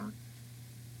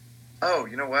Oh,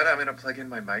 you know what? I'm going to plug in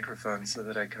my microphone so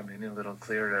that I come in a little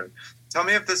clearer. Tell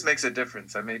me if this makes a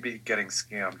difference. I may be getting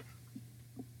scammed.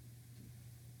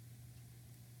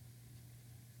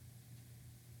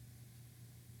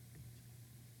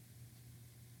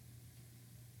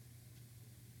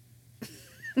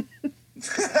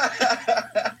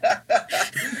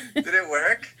 Did it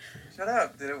work? Shut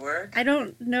up. Did it work? I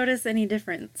don't notice any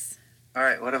difference. All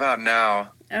right. What about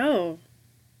now? Oh.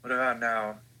 What about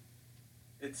now?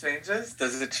 It changes?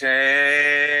 Does it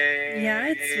change? Yeah,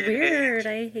 it's weird.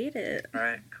 I hate it. All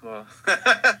right. Cool.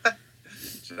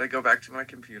 Should I go back to my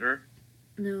computer?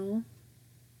 No.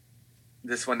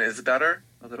 This one is better?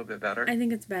 A little bit better? I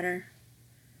think it's better.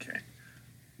 Okay.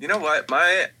 You know what?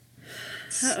 My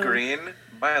screen,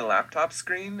 my laptop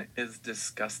screen is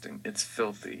disgusting. It's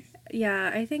filthy.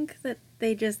 Yeah, I think that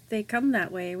they come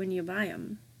that way when you buy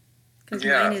them. Because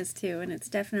Yeah. mine is too, and it's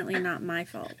definitely not my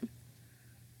fault.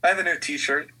 I have a new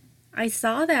t-shirt. I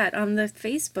saw that on the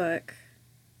Facebook.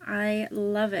 I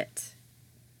love it.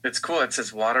 It's cool. It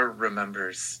says water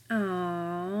remembers.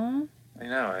 Aww. I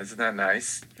know. Isn't that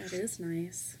nice? That is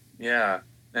nice. Yeah.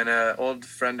 And an old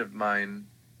friend of mine,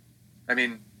 I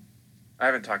mean, I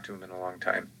haven't talked to him in a long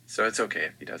time, so it's okay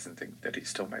if he doesn't think that he's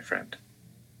still my friend.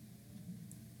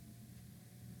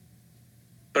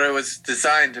 But it was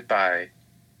designed by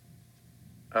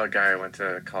a guy I went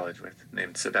to college with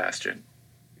named Sebastian.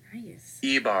 Nice.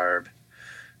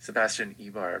 Sebastian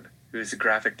Ebarb, who's a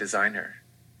graphic designer.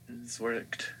 He's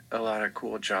worked a lot of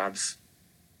cool jobs.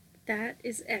 That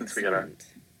is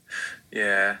excellent.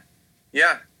 Yeah.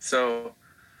 So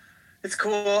it's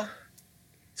cool.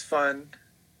 It's fun.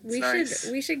 It's nice.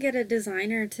 We should get a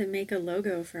designer to make a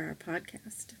logo for our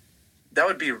podcast. That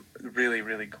would be really,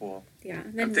 really cool. Yeah.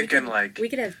 Then I'm thinking we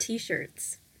could have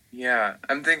t-shirts. Yeah,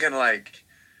 I'm thinking like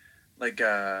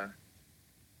an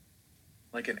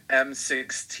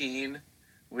M16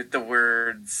 with the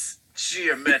words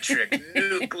geometric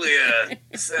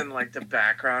nucleus, and like the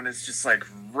background is just like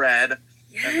red.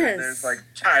 Yes. And then there's like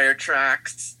tire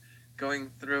tracks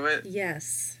going through it.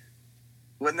 Yes.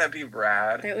 Wouldn't that be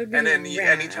rad? That would be And then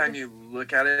rad. anytime you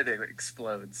look at it, it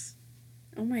explodes.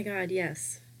 Oh my God,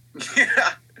 yes.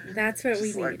 Yeah. That's what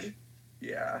we Like, need.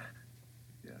 yeah.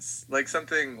 Yes. Like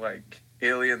something like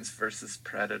Aliens versus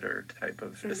Predator type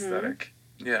of aesthetic.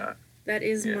 Yeah. That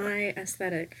is my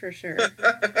aesthetic for sure.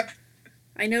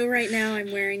 I know right now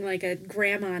I'm wearing like a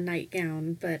grandma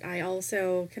nightgown, but I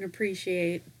also can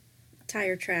appreciate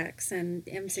tire tracks and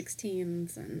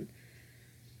M16s and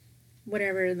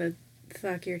whatever the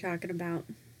fuck you're talking about.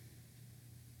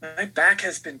 My back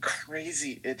has been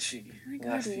crazy itchy. Oh my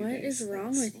God, what is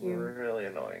wrong with you? Really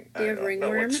annoying. Do you have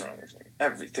ringworm? What's wrong with me?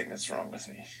 Everything is wrong with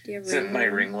me. Do you have It's in my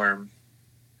ringworm.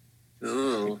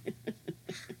 Ooh.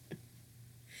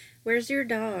 Where's your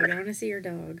dog? I want to see your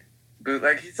dog.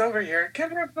 Bootleg, he's over here.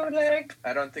 Come here, Bootleg.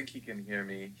 I don't think he can hear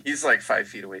me. He's like 5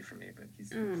 feet away from me, but he's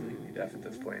completely deaf at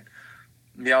this point.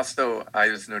 He also, I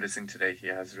was noticing today, he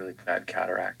has really bad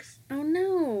cataracts. Oh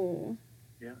no.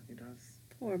 Yeah, he does.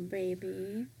 Poor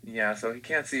baby. Yeah, so he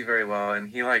can't see very well, and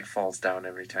he like falls down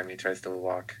every time he tries to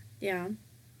walk. Yeah.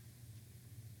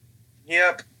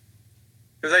 Yep.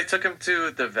 Because I took him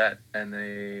to the vet, and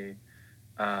they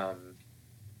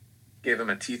gave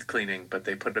him a teeth cleaning, but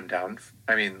they put him down.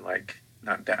 I mean, like,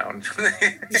 not down.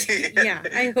 Yeah,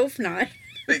 I hope not.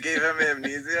 They gave him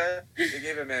amnesia. And they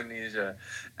gave him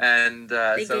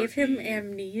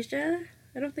amnesia?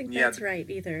 I don't think that's right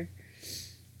either.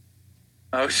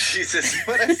 Oh, Jesus.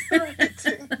 What I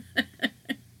started.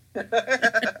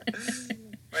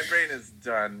 My brain is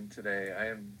done today. I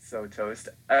am so toast.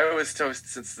 I was toast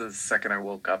since the second I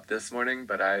woke up this morning,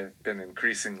 but I've been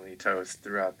increasingly toast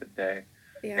throughout the day.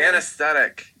 Yeah.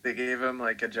 Anesthetic. They gave him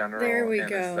like a general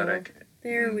anesthetic.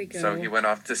 There we go. So he went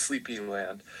off to sleepy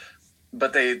land.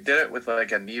 But they did it with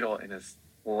like a needle in his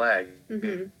leg.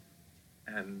 Mm-hmm.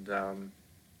 And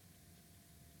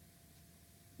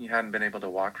he hadn't been able to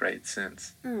walk right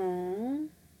since. Aww.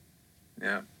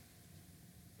 Yeah.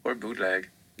 Poor bootleg.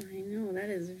 I know, that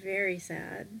is very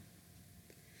sad.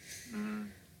 Mm.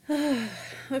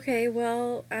 Okay,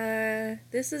 well,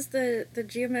 this is the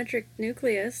geometric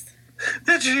nucleus.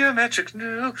 The geometric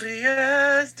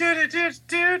nucleus. Do do do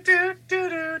do do do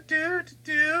do do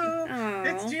do.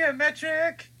 It's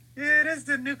geometric. It is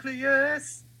the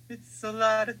nucleus. It's a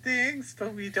lot of things,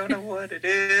 but we don't know what it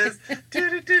is. Do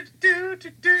do do do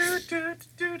do do do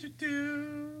do do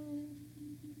do.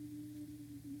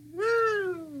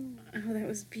 Woo! Oh, that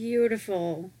was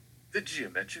beautiful. The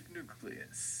geometric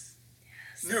nucleus.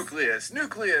 Nucleus,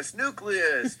 nucleus,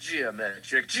 nucleus,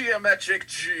 geometric, geometric,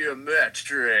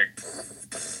 geometric.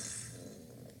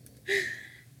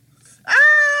 Ah!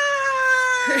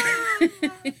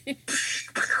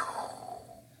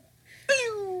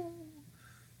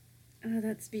 Oh,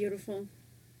 that's beautiful.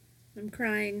 I'm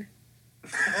crying.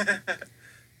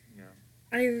 Yeah.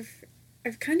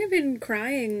 I've kind of been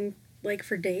crying like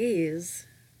for days.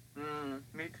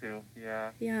 Me too.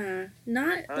 Yeah. Yeah,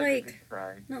 not I like a like good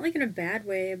cry. not like in a bad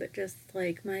way, but just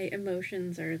like my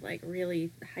emotions are like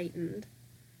really heightened.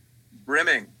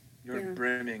 Brimming. You're Yeah.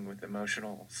 brimming with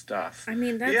emotional stuff. I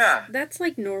mean, Yeah. that's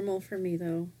like normal for me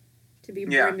though, to be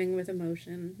Yeah. brimming with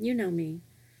emotion. You know me.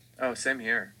 Oh, same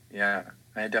here. Yeah.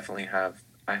 I definitely have.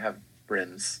 I have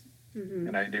brims, Mm-hmm.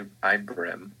 and I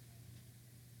brim.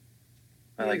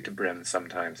 I like to brim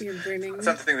sometimes. You're brimming. It's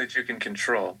not something that you can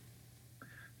control.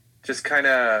 Just kind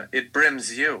of, it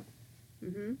brims you.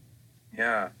 Mm-hmm.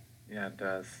 Yeah. Yeah, it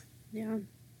does. Yeah.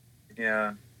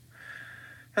 Yeah.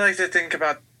 I like to think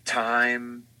about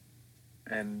time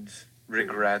and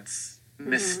regrets,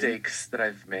 mistakes that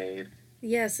I've made.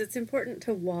 Yes, it's important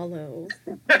to wallow.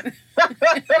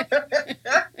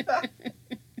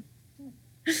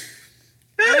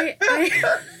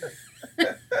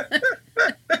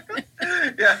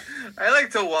 Yeah, I like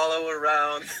to wallow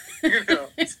around,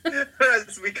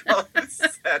 as we call it,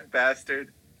 sad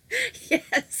bastard.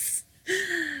 Yes.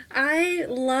 I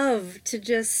love to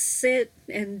just sit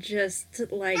and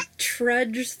just like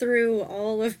trudge through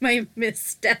all of my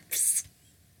missteps.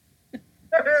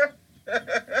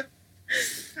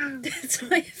 It's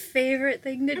my favorite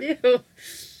thing to do.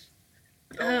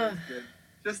 Oh, good.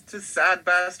 Just to sad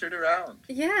bastard around.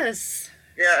 Yes.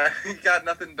 Yeah, you got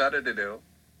nothing better to do.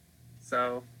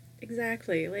 So.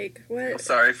 Exactly. Like, what? Feel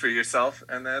sorry for yourself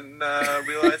and then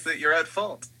realize that you're at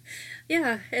fault.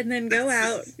 Yeah, and then go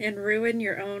out and ruin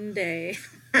your own day.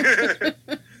 That's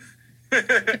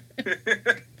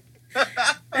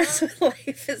what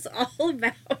life is all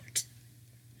about.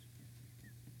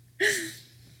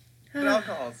 What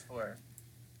alcohol's for?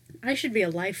 I should be a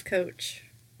life coach.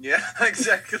 Yeah,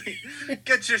 exactly.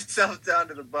 Get yourself down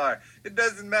to the bar. It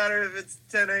doesn't matter if it's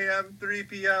 10 a.m., 3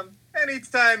 p.m.,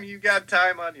 anytime you got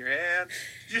time on your hands,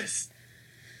 just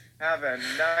have a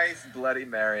nice Bloody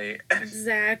Mary.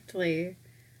 Exactly.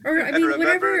 Or, I mean, remember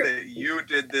whenever that you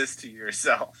did this to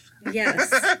yourself. Yes,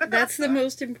 that's the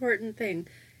most important thing.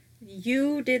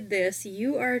 You did this.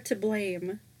 You are to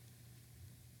blame.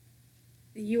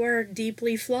 You are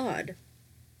deeply flawed.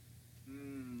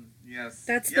 Yes.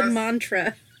 That's the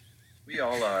mantra. We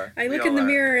all are. I look in the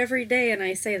mirror every day and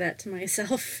I say that to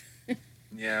myself.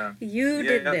 Yeah. You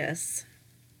did this.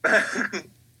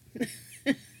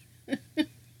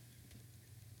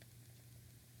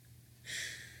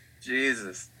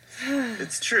 Jesus.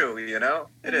 It's true,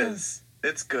 It is.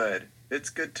 It's good. It's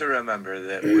good to remember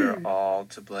that we're all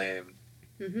to blame.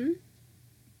 Mm-hmm.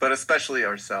 But especially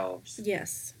ourselves.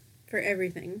 Yes. For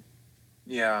everything.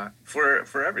 Yeah.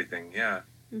 For everything, yeah.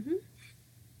 Mm-hmm.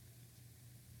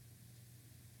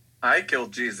 I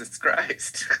killed Jesus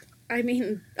Christ. I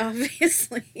mean,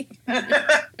 obviously.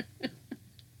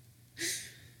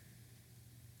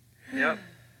 Yep.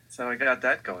 So I got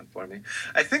that going for me.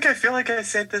 I feel like I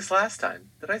said this last time.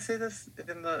 Did I say this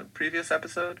in the previous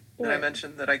episode? What? Did I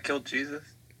mention that I killed Jesus?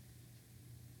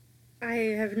 I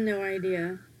have no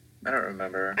idea. I don't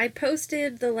remember. I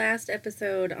posted the last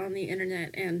episode on the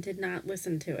internet and did not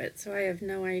listen to it, so I have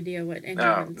no idea what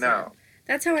anyone said. No.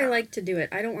 That's how I like to do it.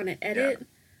 I don't want to edit. Yeah.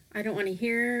 I don't want to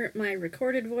hear my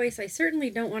recorded voice. I certainly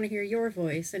don't want to hear your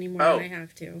voice any more than I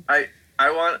have to. I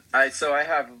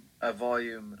have a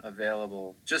volume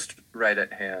available just right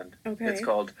at hand. Okay. It's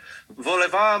called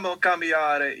Volevamo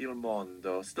cambiare il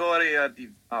mondo, storia di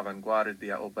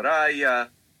avanguardia operaia,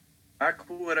 a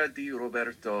cura di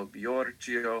Roberto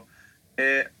Biorgio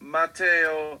e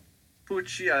Matteo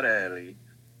Pucciarelli.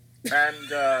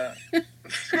 And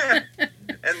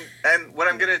and what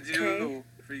I'm going to do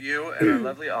for you and our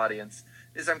lovely audience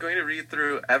is I'm going to read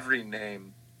through every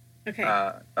name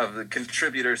of the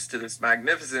contributors to this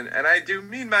magnificent, and I do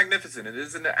mean magnificent, it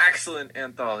is an excellent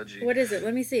anthology. What is it?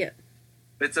 Let me see it.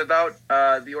 It's about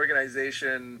the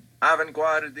organization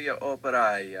Avanguardia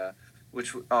Operaia,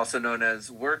 which also known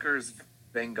as Workers'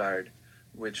 Vanguard,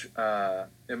 which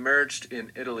emerged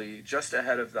in Italy just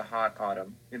ahead of the Hot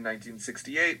Autumn in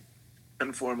 1968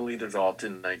 and formally dissolved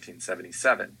in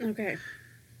 1977. Okay.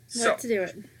 Let's do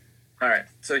it. All right.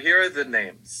 So here are the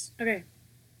names. Okay.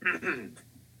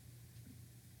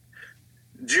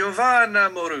 Giovanna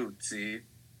Moruzzi,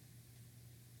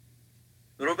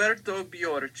 Roberto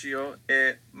Biorgio,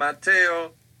 e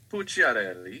Matteo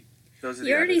Pucciarelli. Those are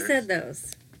you already editors. said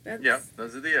those. Yeah,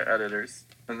 those are the editors.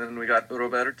 And then we got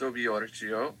Roberto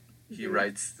Biorgio. He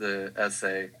writes the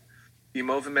essay I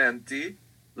movimenti,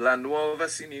 la nuova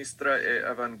sinistra e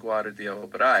avanguardia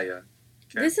operaia.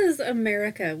 Okay. This is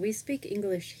America. We speak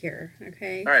English here,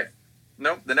 okay? All right.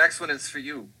 Nope, the next one is for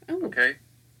you. Oh. Okay?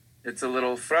 It's a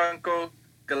little Franco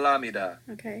Galamida,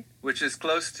 Okay. which is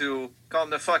close to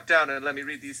calm the fuck down and let me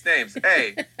read these names.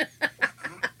 Hey!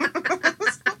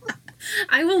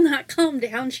 I will not calm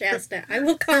down, Shasta. I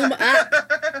will calm up.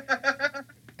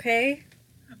 Okay?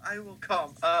 I will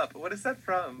calm up. What is that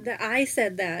from? I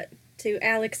said that to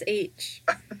Alex H.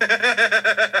 Because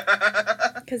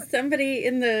somebody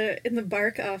in the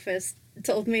bark office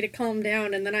told me to calm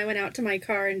down, and then I went out to my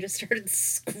car and just started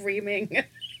screaming.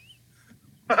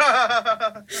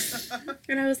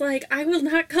 And I was like, I will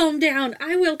not calm down.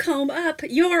 I will calm up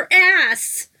your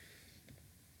ass.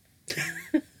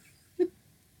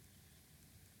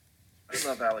 I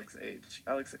love Alex H.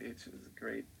 Alex H is a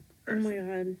great person. Oh my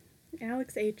god.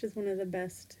 Alex H is one of the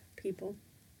best people.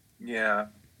 Yeah.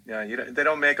 Yeah, they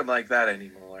don't make them like that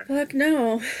anymore. Fuck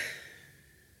no.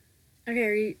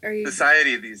 Okay, are you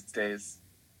Society these days.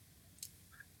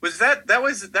 Was that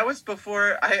was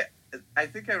before I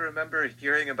think I remember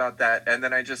hearing about that, and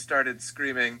then I just started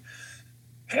screaming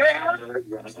every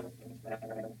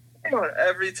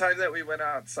time that we went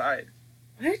outside.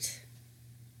 What?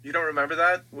 You don't remember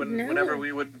that? No. Whenever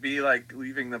we would be like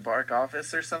leaving the bark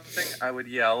office or something, I would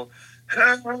yell.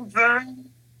 I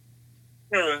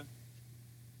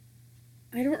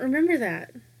don't remember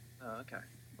that. Oh, okay.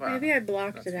 Wow. Maybe I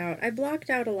blocked it out. I blocked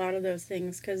out a lot of those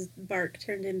things because bark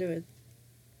turned into a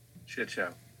shit show.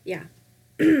 Yeah.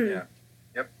 Yeah.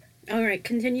 Yep. All right,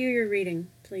 continue your reading,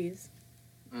 please.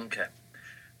 Okay.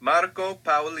 Marco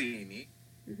Paolini.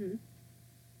 Mm-hmm.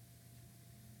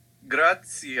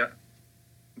 Grazia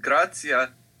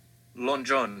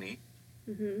Longioni.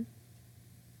 Mm-hmm.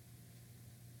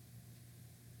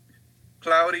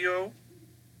 Claudio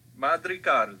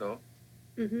Madricardo.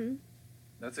 Mm-hmm.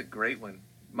 That's a great one.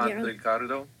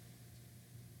 Madricardo. Yeah.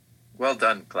 Well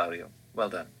done, Claudio. Well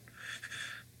done.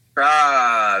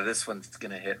 This one's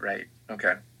gonna hit right.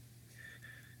 Okay.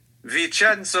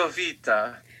 Vincenzo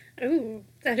Vita. Ooh,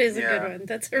 that is a good one.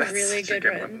 That's really good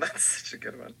one. That's such a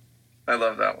good one. I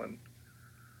love that one.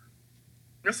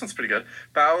 This one's pretty good.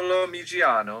 Paolo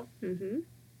Migiano. Mm-hmm.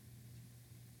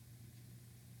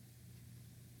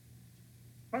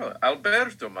 Oh,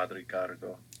 Alberto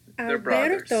Madricardo. They're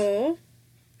Alberto. brothers.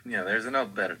 Yeah, there's an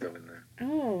Alberto in there.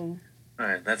 Oh. All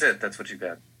right, that's it. That's what you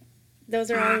got. Those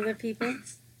are all the people?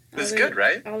 This is good,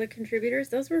 right? All the contributors?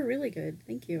 Those were really good.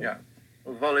 Thank you. Yeah.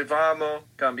 Volevamo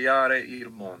cambiare il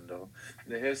mondo.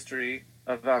 The history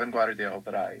of Avanguardia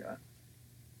Operaia.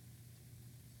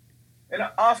 An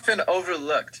often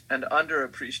overlooked and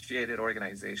underappreciated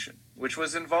organization, which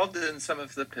was involved in some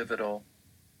of the pivotal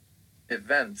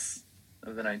events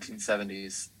of the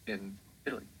 1970s in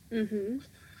Italy. Mm-hmm.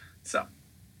 So,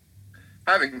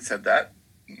 having said that,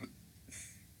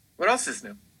 what else is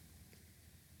new?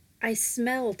 I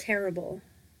smell terrible.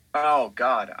 Oh,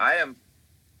 God. I am,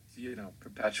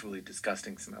 perpetually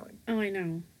disgusting smelling. Oh, I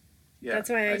know. Yeah,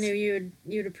 that's why I knew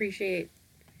you'd appreciate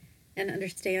and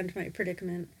understand my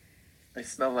predicament. I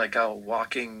smell like a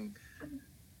walking,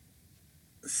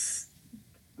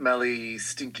 smelly,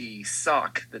 stinky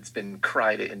sock that's been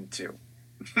cried into.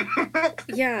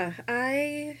 Yeah,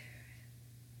 I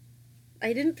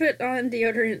didn't put on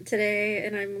deodorant today,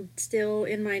 and I'm still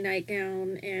in my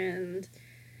nightgown, and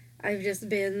I've just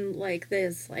been like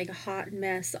this, like a hot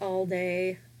mess all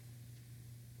day,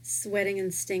 sweating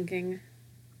and stinking.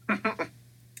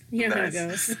 You know Nice. how it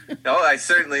goes. Oh, I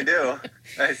certainly do.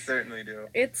 I certainly do.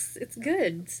 It's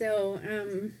good. So,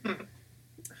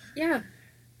 yeah.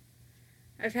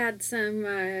 I've had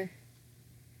some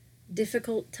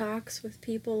difficult talks with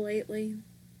people lately.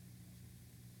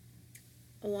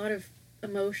 A lot of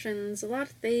emotions, a lot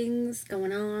of things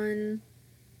going on.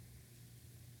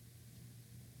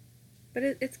 But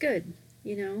it's good,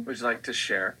 Would you like to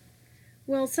share?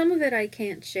 Well, some of it I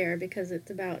can't share because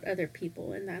it's about other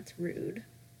people, and that's rude.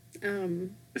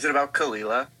 Is it about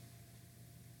Kalila?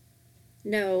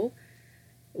 No.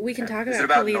 We can talk about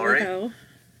about Kalila, Nori? though.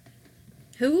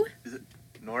 Who? Is it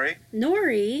Nori?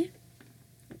 Nori?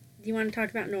 Do you want to talk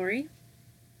about Nori?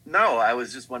 No, I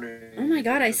was just wondering. Oh my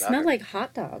god, I smell like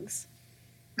hot dogs.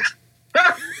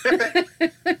 I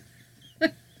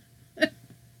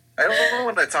don't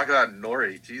want to talk about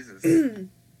Nori. Jesus.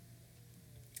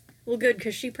 Well, good,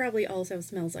 because she probably also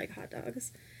smells like hot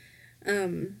dogs.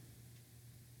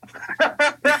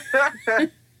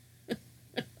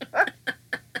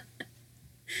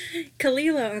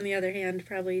 Kalila, on the other hand,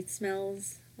 probably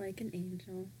smells like an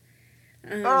angel.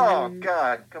 Oh,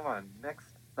 God. Come on. Next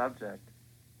subject.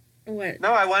 What?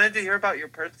 No, I wanted to hear about your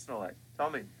personal life. Tell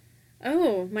me.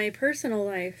 Oh, my personal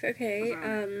life. Okay.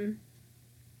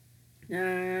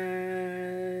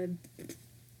 Uh,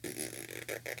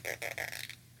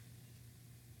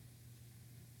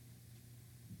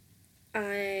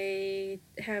 I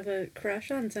have a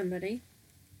crush on somebody.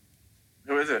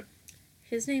 Who is it?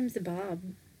 His name's Bob.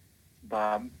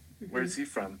 Bob. Mm-hmm. Where's he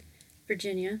from?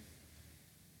 Virginia.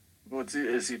 What's he?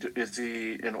 Is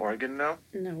he in Oregon now?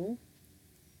 No.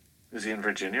 Is he in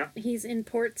Virginia? He's in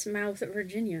Portsmouth,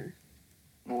 Virginia.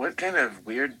 What kind of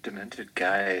weird, demented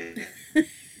guy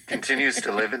continues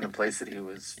to live in the place that he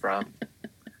was from?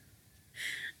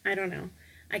 I don't know.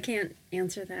 I can't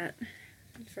answer that.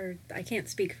 I can't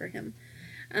speak for him.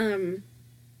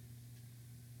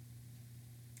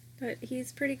 But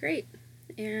he's pretty great.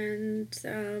 And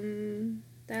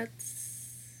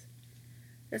that's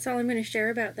all I'm going to share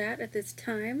about that at this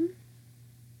time.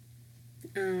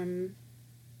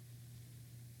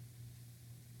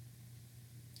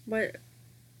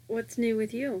 What's new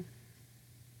with you?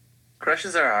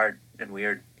 Crushes are hard and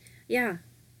weird. Yeah.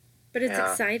 But it's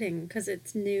exciting because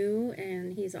it's new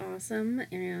and he's awesome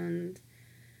and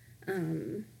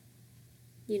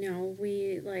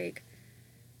we like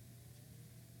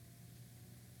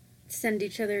send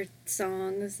each other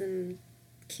songs and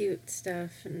cute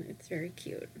stuff and it's very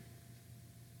cute.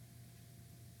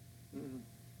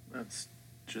 That's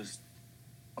just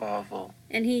awful.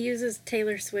 And he uses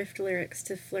Taylor Swift lyrics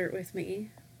to flirt with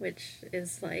me, which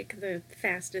is like the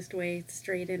fastest way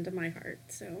straight into my heart.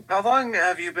 So how long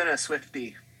have you been a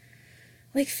Swiftie?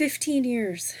 Like 15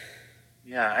 years.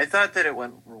 Yeah, I thought that it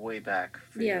went way back.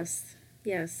 Yes.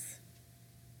 Their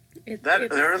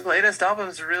latest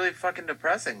albums are really fucking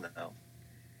depressing, though.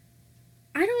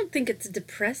 I don't think it's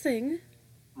depressing.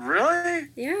 Really?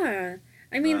 Yeah.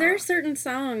 I mean, there are certain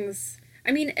songs.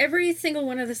 I mean, every single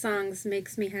one of the songs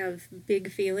makes me have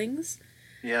big feelings.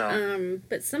 Yeah.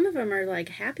 But some of them are like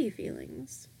happy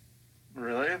feelings.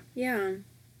 Really? Yeah.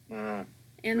 And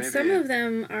maybe. Some of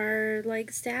them are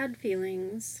like sad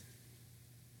feelings.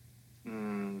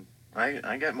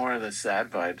 I get more of the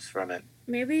sad vibes from it.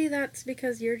 Maybe that's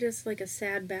because you're just like a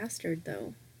sad bastard,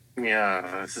 though.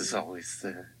 Yeah, this is always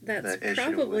the issue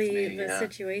probably with me, the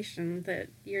situation that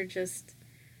you're just,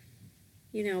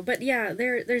 But yeah,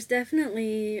 there's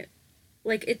definitely,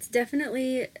 like, it's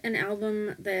definitely an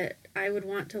album that I would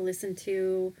want to listen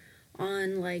to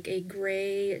on like a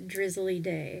gray, drizzly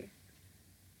day.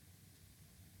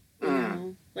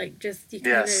 Like just you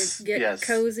kind of get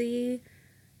cozy,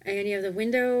 and you have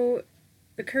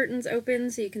the curtains open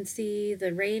so you can see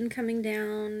the rain coming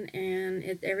down,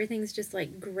 and everything's just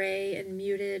like gray and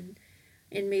muted,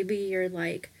 and maybe you're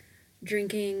like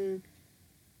drinking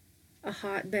a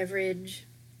hot beverage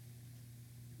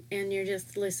and you're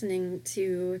just listening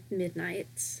to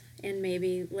Midnights and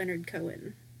maybe Leonard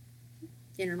Cohen.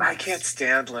 I can't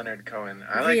stand Leonard Cohen.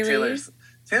 I like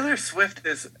Taylor Swift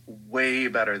is way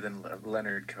better than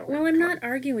Leonard Cohen. Well, I'm not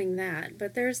arguing that,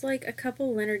 but there's like a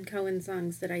couple Leonard Cohen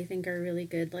songs that I think are really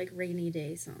good, like Rainy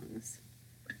Day songs.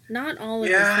 Not all of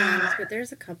his songs, but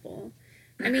there's a couple.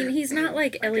 I mean, he's not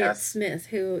like Elliott Smith,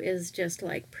 who is just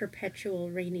like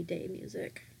perpetual rainy day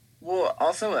music. Well,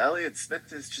 also Elliott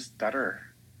Smith is just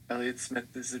better. Elliott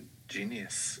Smith is a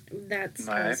genius. That's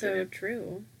also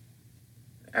true.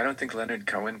 I don't think Leonard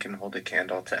Cohen can hold a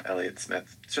candle to Elliott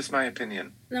Smith. It's just my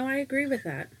opinion. No, I agree with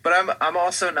that. But I'm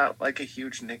also not like a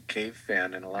huge Nick Cave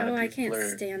fan, and a lot of people I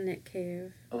can't stand Nick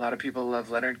Cave. A lot of people love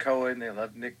Leonard Cohen. They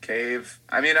love Nick Cave.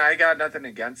 I mean, I got nothing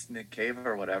against Nick Cave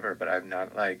or whatever, but I'm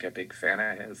not like a big fan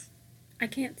of his. I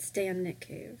can't stand Nick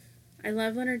Cave. I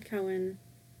love Leonard Cohen.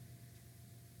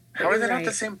 How are they not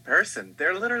the same person?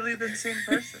 They're literally the same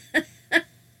person.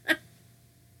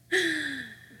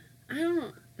 I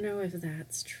don't know if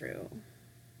that's true.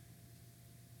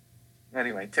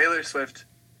 Anyway, Taylor Swift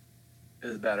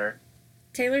is better.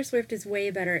 Taylor Swift is way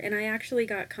better, and I actually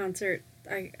got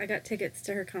I got tickets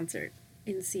to her concert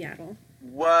in Seattle.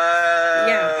 Whoa!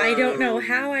 Yeah, I don't know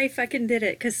how I fucking did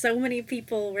it, because so many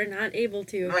people were not able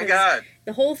to. Oh my god!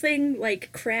 The whole thing,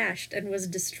 like, crashed and was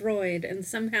destroyed, and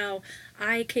somehow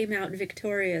I came out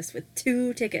victorious with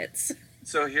 2 tickets.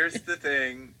 So here's the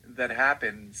thing that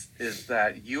happens, is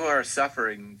that you are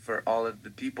suffering for all of the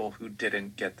people who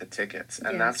didn't get the tickets,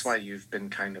 and that's why you've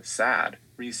been kind of sad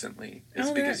recently.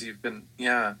 It's because you've been,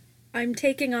 I'm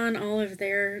taking on all of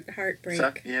their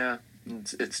heartbreak.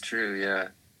 It's true, yeah.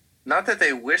 Not that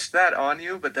they wish that on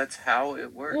you, but that's how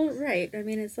it works. Well, right. I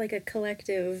mean, it's like a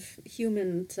collective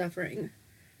human suffering.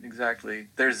 Exactly.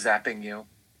 They're zapping you.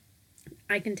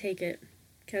 I can take it,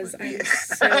 because I'm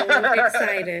so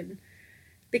excited.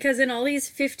 Because in all these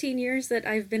 15 years that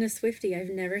I've been a Swiftie, I've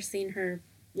never seen her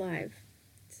live.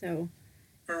 So.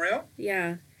 For real?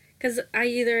 Yeah. Because I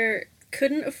either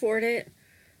couldn't afford it,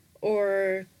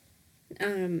 or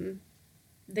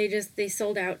they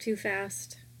sold out too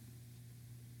fast.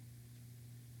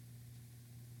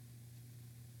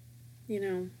 You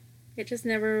know, it just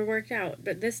never worked out.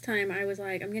 But this time I was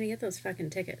like, I'm gonna get those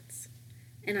fucking tickets.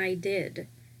 And I did.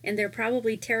 And they're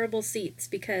probably terrible seats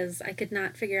because I could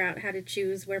not figure out how to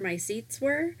choose where my seats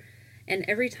were. And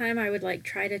every time I would like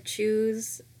try to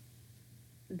choose,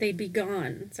 they'd be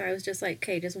gone. So I was just like,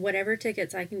 okay, just whatever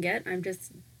tickets I can get, I'm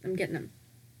getting them.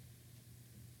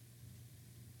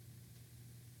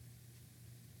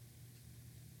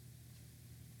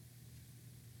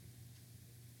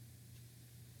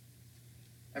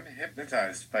 I'm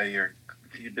hypnotized by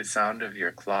the sound of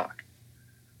your clock.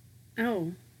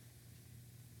 Oh.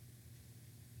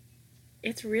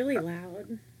 It's really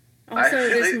loud. Also,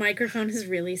 this microphone is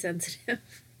really sensitive.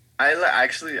 I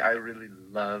really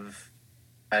love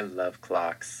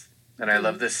clocks. And I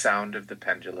love the sound of the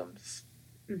pendulums.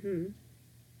 Mm-hmm.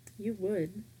 You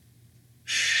would.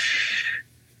 Shh.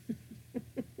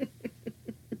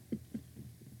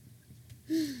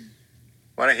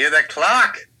 Want to hear that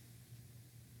clock?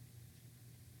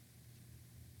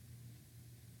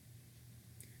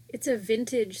 It's a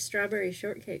vintage strawberry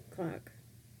shortcake clock.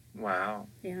 Wow.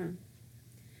 Yeah.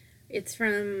 It's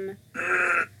from...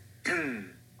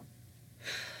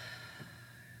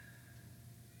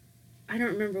 I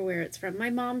don't remember where it's from. My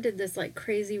mom did this, like,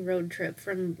 crazy road trip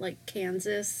from, like,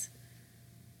 Kansas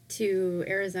to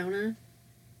Arizona.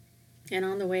 And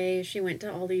on the way, she went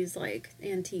to all these, like,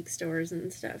 antique stores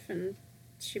and stuff. And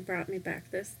she brought me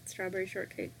back this strawberry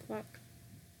shortcake clock.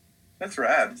 That's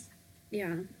rad.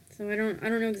 Yeah. So I don't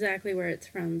know exactly where it's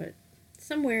from, but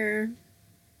somewhere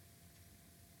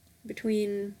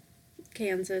between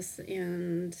Kansas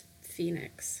and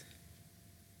Phoenix.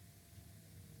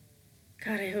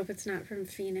 God, I hope it's not from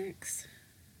Phoenix.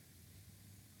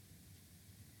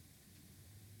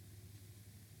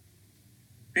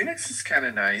 Phoenix is kind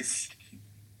of nice.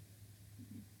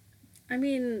 I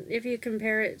mean, if you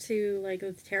compare it to, like,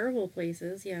 the terrible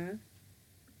places, yeah.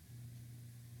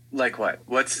 Like what?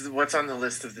 What's on the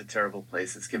list of the terrible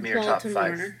places? Give me your Baltimore.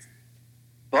 top 5.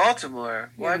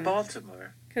 Baltimore? Why Yeah.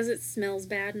 Baltimore? Because it smells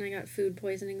bad and I got food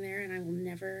poisoning there and I will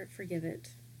never forgive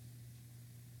it.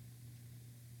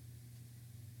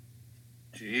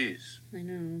 Jeez. I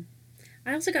know.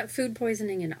 I also got food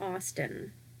poisoning in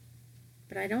Austin.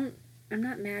 But I'm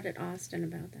not mad at Austin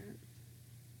about that.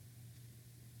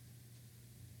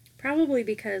 Probably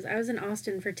because I was in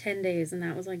Austin for 10 days and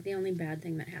that was like the only bad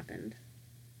thing that happened.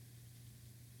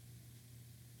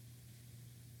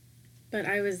 But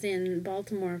I was in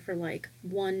Baltimore for like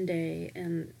 1 day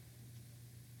and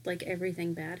like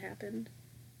everything bad happened.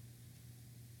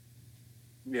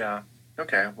 Yeah.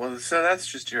 Okay. Well, so that's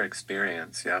just your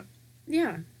experience, yeah?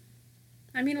 Yeah.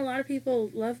 I mean, a lot of people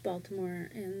love Baltimore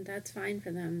and that's fine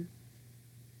for them.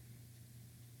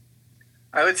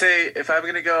 I would say if I'm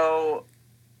going to go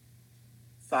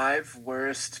 5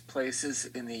 worst places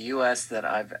in the U.S. that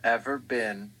I've ever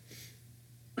been.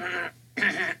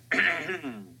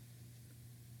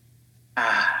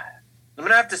 I'm going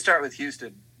to have to start with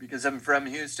Houston because I'm from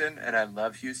Houston and I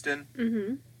love Houston.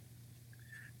 Mm-hmm.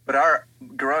 But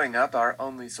growing up, our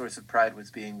only source of pride was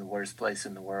being the worst place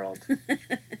in the world.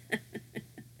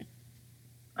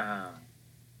 I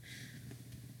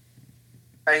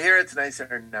hear it's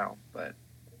nicer now, but...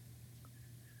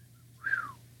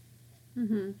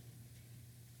 Mm-hmm.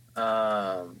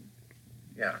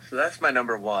 Yeah, so that's my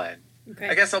number 1. Okay.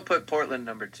 I guess I'll put Portland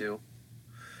number 2.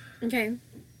 Okay.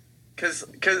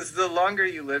 Because the longer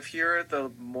you live here,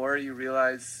 the more you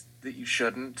realize that you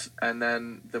shouldn't, and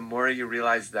then the more you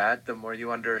realize that, the more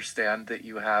you understand that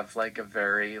you have like a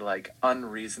very like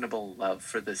unreasonable love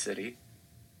for the city.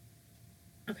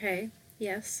 Okay.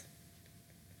 Yes.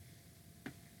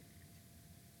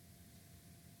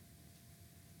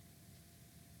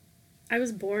 I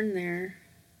was born there.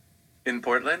 In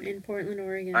Portland? In Portland,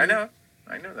 Oregon. I know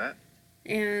that.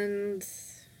 And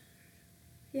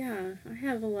yeah, I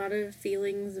have a lot of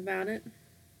feelings about it.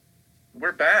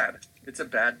 We're bad. It's a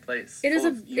bad place.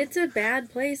 It's a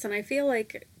bad place, and I feel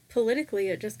like politically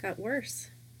it just got worse.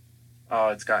 Oh,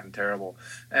 it's gotten terrible.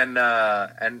 And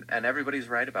everybody's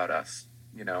right about us.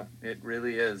 You know, it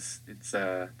really is. It's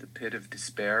the pit of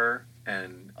despair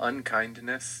and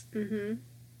unkindness. Mm-hmm.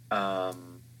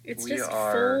 It's we just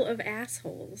are full of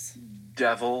assholes.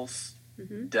 Devils.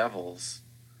 Mm-hmm. Devils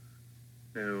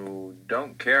who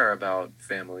don't care about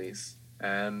families,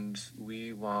 and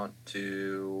we want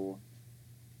to...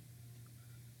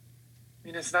 I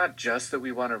mean, it's not just that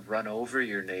we want to run over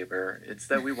your neighbor, it's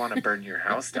that we want to burn your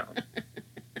house down.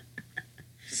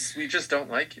 We just don't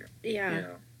like you. Yeah. You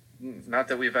know? Not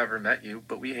that we've ever met you,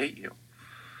 but we hate you.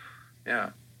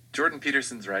 Yeah. Jordan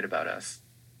Peterson's right about us.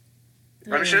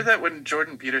 Oh. I'm sure that when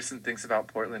Jordan Peterson thinks about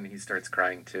Portland, he starts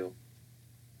crying too.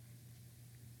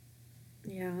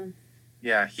 Yeah.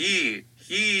 Yeah, he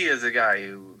is a guy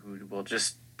who will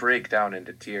just break down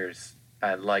into tears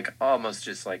and like almost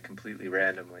just like completely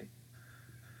randomly.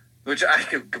 Which I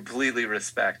can completely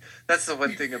respect. That's the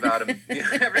one thing about him.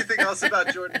 Everything else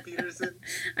about Jordan Peterson.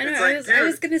 I know. Like, I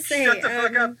was gonna say, shut the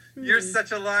fuck up. You're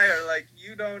such a liar. Like,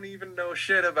 you don't even know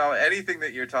shit about anything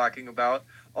that you're talking about.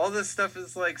 All this stuff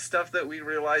is like stuff that we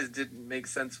realized didn't make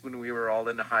sense when we were all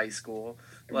in high school.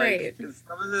 Like, right.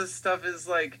 Some of this stuff is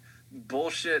like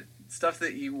bullshit stuff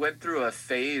that you went through a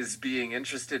phase being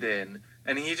interested in,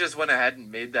 and he just went ahead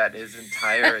and made that his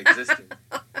entire existence.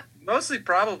 Mostly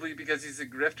probably because he's a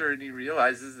grifter and he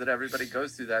realizes that everybody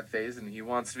goes through that phase and he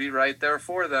wants to be right there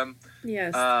for them.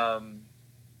 Yes.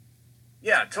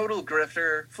 Yeah, total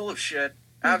grifter, full of shit,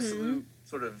 absolute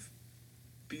sort of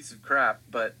piece of crap.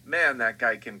 But man, that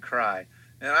guy can cry.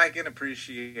 And I can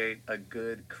appreciate a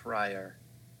good crier.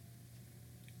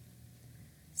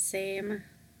 Same.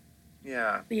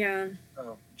 Yeah. Yeah.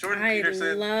 Oh, Jordan Peterson.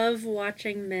 I love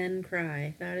watching men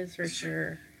cry. That is for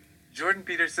sure. Jordan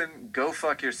Peterson, go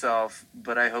fuck yourself,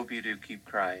 but I hope you do keep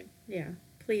crying. Yeah,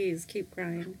 please keep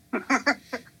crying.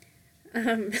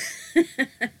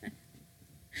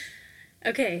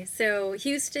 Okay, so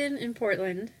Houston and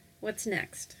Portland. What's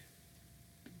next?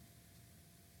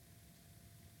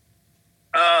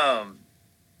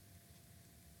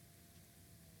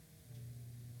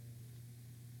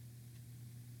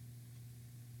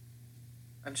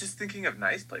 I'm just thinking of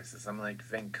nice places. I'm like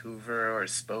Vancouver or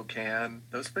Spokane.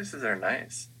 Those places are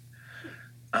nice.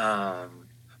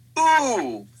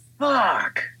 Ooh,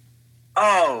 fuck.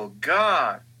 Oh,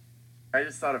 God. I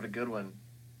just thought of a good one.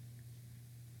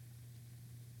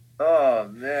 Oh,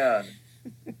 man.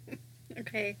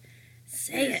 Okay.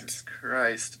 Say Jesus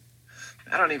Christ.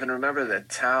 I don't even remember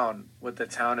what the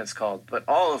town is called, but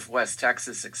all of West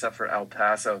Texas except for El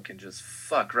Paso can just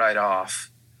fuck right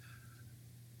off.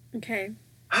 Okay.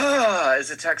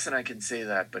 As a Texan, I can say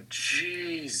that, but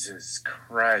Jesus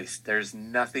Christ, there's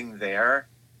nothing there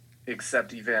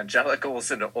except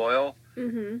evangelicals and oil,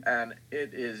 and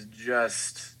it is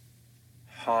just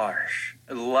harsh.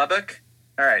 Lubbock?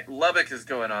 All right, Lubbock is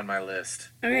going on my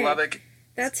list. Okay. Lubbock,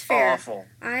 that's fair. Awful.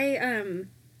 I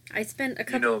spent a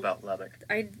couple. You know about Lubbock?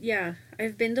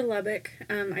 I've been to Lubbock.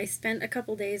 I spent a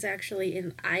couple days actually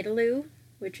in Idalou,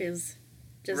 which is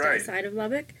just outside of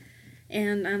Lubbock.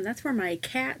 And that's where my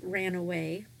cat ran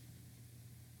away.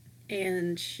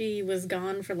 And she was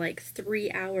gone for like 3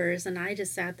 hours, and I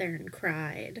just sat there and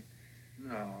cried.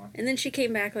 Aww. And then she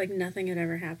came back like nothing had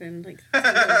ever happened, like the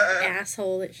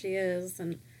asshole that she is.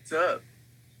 And what's up?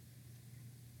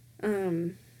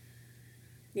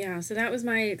 Yeah, so that was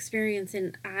my experience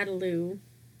in Idalou,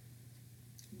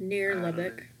 near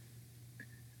Lubbock.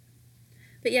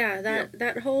 But yeah,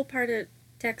 that whole part of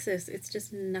Texas, it's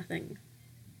just nothing.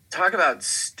 Talk about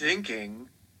stinking.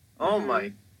 Oh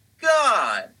my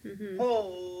God.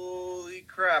 Holy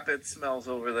crap, it smells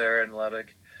over there in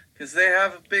Lubbock. Because they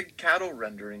have a big cattle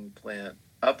rendering plant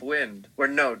upwind.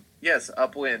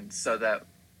 Upwind, so that,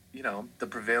 the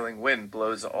prevailing wind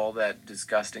blows all that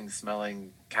disgusting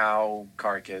smelling cow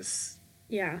carcass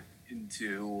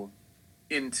into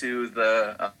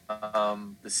the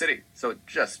city. So it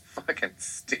just fucking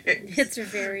stinks. It's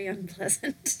very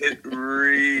unpleasant. It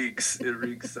reeks. It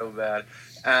reeks so bad.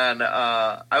 And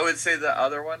I would say the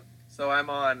other one. So I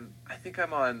think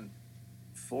I'm on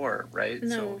 4, right?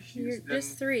 No, so you're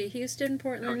just 3. Houston,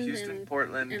 Portland,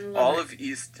 Portland, and all of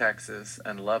East Texas,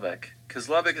 and Lubbock. Because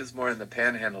Lubbock is more in the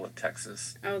panhandle of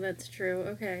Texas. Oh, that's true.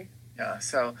 Okay. Yeah,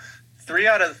 so 3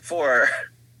 out of 4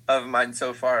 of mine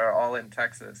so far are all in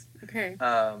Texas. Okay.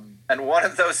 And one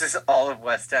of those is all of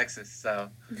West Texas. So,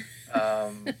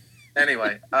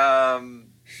 anyway,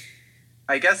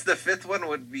 I guess the 5th one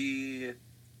would be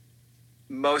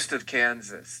most of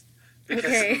Kansas.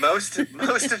 Because most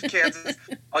of Kansas,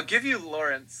 I'll give you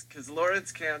Lawrence, because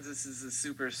Lawrence, Kansas is a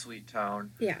super sweet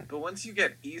town. Yeah. But once you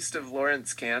get east of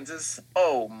Lawrence, Kansas,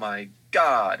 oh my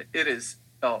God,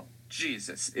 oh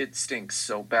Jesus, it stinks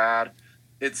so bad.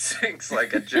 It stinks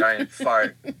like a giant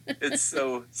fart. It's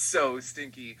so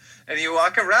stinky. And you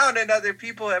walk around and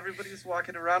everybody's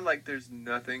walking around like there's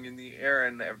nothing in the air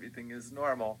and everything is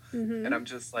normal. And I'm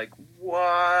just like,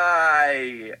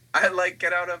 why? I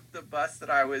get out of the bus that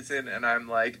I was in and I'm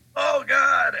like, oh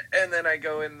God. And then I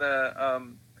go in the,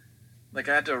 I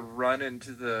had to run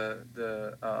into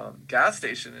the gas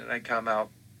station and I come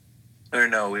out. Or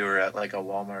no, we were at a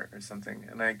Walmart or something.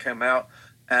 And I come out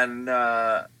and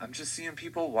I'm just seeing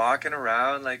people walking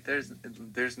around like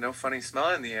there's no funny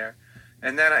smell in the air.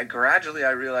 And then I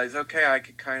realized, okay, I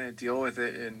could kind of deal with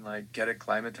it and like get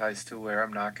acclimatized to where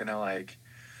I'm not gonna like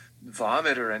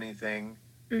vomit or anything.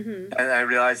 Mm-hmm. And I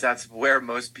realized that's where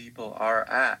most people are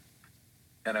at.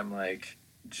 And I'm like,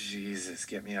 Jesus,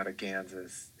 get me out of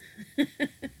Kansas.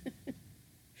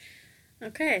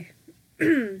 Okay.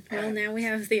 Well, now we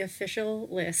have the official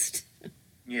list.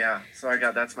 Yeah, so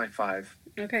that's my 5.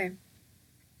 Okay.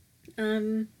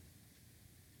 Um,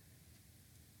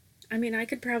 I mean, I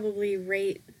could probably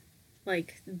rate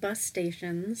like bus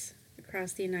stations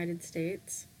across the United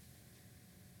States.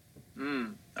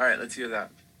 All right, let's hear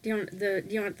that. Do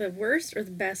you want the worst or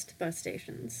the best bus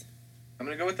stations? I'm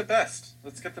gonna go with the best.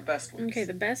 Let's get the best ones. Okay,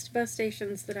 the best bus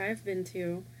stations that I've been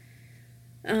to.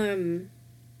 Um,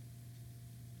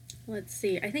 let's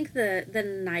see. I think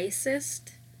the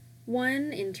nicest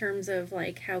one in terms of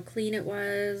like how clean it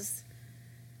was.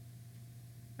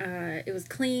 It was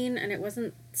clean and it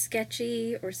wasn't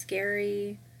sketchy or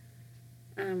scary.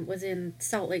 Was in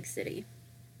Salt Lake City.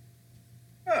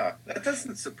 Oh, that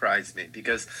doesn't surprise me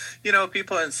because,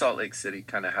 people in Salt Lake City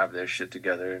kind of have their shit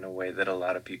together in a way that a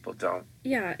lot of people don't.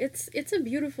 Yeah, it's a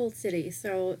beautiful city,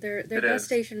 so their It bus is.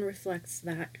 station reflects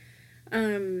that.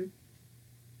 Um,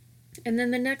 and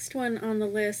then the next one on the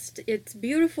list, it's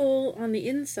beautiful on the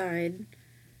inside,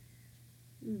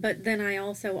 but then I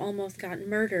also almost got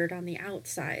murdered on the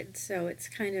outside, so it's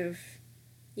kind of,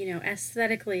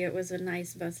 aesthetically it was a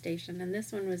nice bus station, and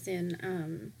this one was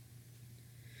in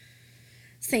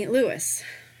St. Louis.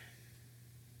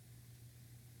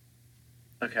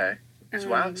 Okay. So,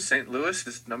 wow, St. Louis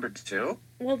is number 2?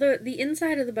 Well, the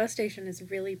inside of the bus station is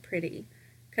really pretty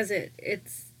because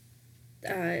it's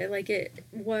like it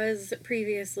was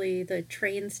previously the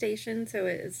train station, so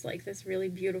it's like this really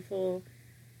beautiful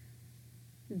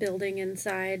building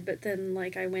inside, but then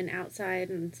like I went outside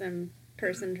and some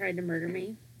person tried to murder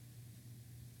me.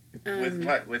 With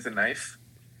what? With a knife?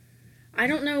 I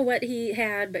don't know what he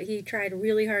had, but he tried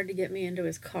really hard to get me into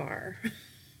his car.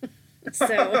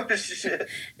 So, Oh, shit.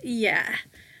 yeah,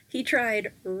 he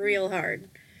tried real hard.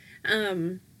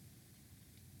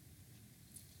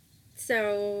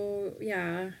 So,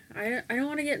 yeah, I don't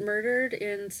want to get murdered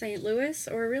in St. Louis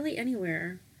or really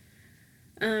anywhere.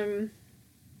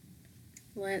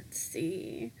 Let's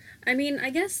see. I mean,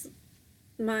 I guess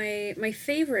my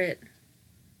favorite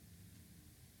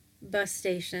bus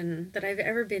station that I've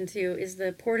ever been to is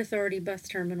the Port Authority bus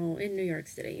terminal in New York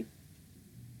City.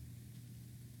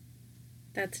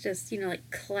 That's just, like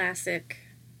classic,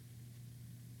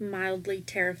 mildly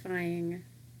terrifying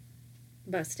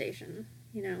bus station,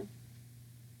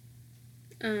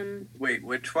 Wait,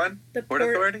 which one? The Port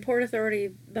Authority? Port Authority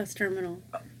bus terminal.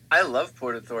 I love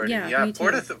Port Authority. Yeah, me too.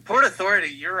 Port Authority,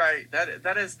 you're right.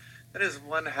 That is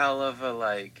one hell of a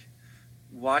like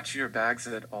watch your bags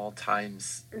at all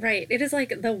times. Right. It is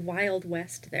like the Wild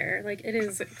West there. Like it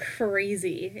is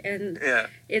crazy and Yeah.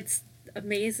 it's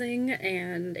amazing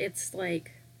and it's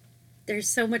like there's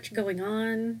so much going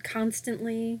on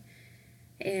constantly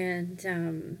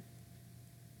and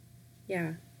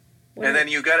yeah. And then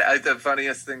you got the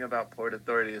funniest thing about Port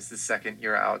Authority is the second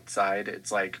you're outside,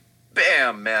 it's like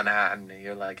bam, Manhattan.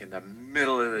 You're like in the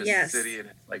middle of the Yes. city and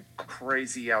it's like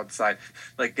crazy outside.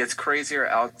 Like it's crazier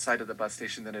outside of the bus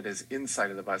station than it is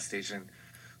inside of the bus station.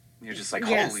 You're just like,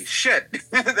 Yes. holy shit.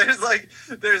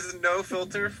 There's no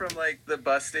filter from like the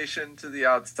bus station to the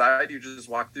outside. You just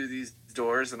walk through these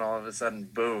doors and all of a sudden,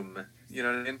 boom. You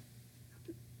know what I mean?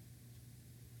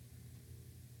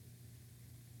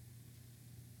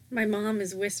 My mom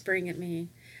is whispering at me.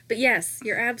 But yes,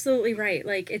 you're absolutely right.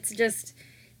 Like it's just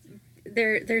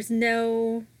there's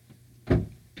no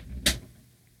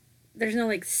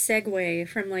like segue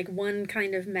from like one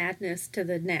kind of madness to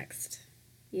the next.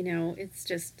 It's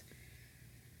just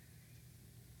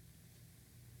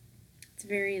it's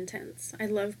very intense. I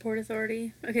love Port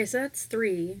Authority. Okay, so that's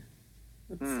 3.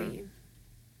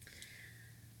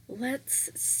 Let's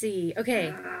see.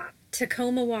 Okay.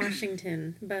 Tacoma,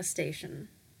 Washington bus station.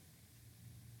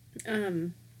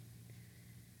 I'm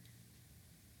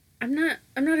not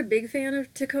a big fan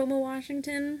of Tacoma,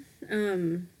 Washington.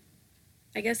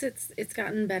 I guess it's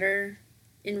gotten better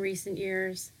in recent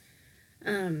years.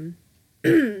 But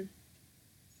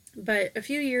a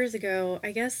few years ago,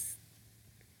 I guess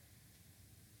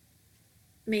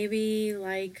maybe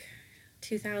like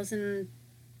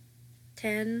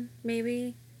 2010,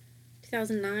 maybe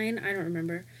 2009, I don't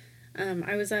remember.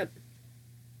 I was up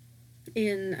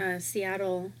in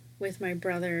Seattle with my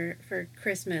brother for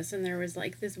Christmas, and there was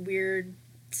like this weird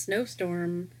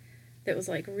snowstorm that was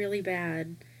like really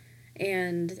bad,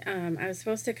 And I was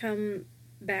supposed to come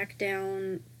back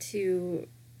down to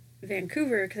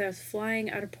Vancouver because I was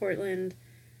flying out of Portland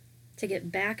to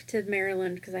get back to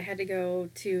Maryland because I had to go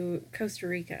to Costa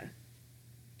Rica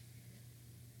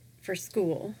for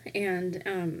school. And,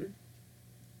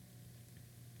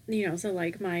 so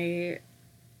like my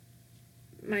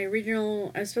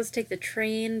original, I was supposed to take the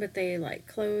train, but they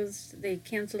they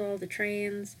canceled all the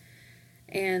trains.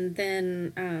 And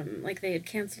then, they had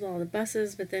canceled all the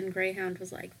buses, but then Greyhound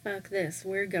was like, fuck this,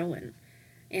 we're going.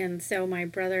 And so my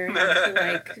brother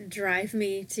had to, drive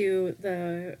me to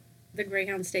the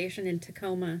Greyhound station in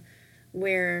Tacoma,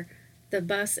 where the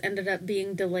bus ended up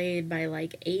being delayed by,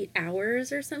 8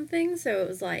 hours or something. So it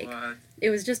was, What? it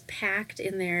was just packed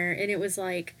in there, and it was,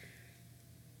 I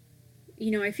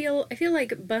feel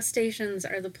like bus stations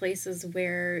are the places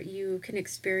where you can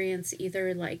experience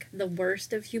either the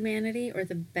worst of humanity or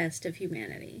the best of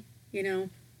humanity,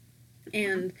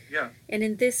 And Yeah. And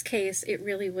in this case, it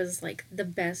really was the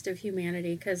best of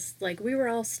humanity because we were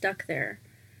all stuck there.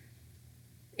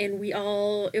 And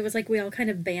it was we all kind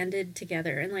of banded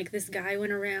together, and this guy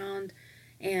went around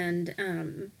and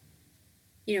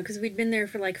because we'd been there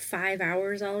for 5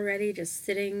 hours already just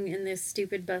sitting in this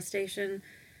stupid bus station.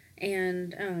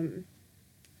 And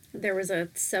there was a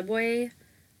Subway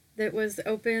that was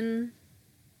open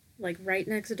right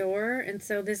next door, and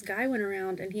so this guy went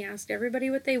around and he asked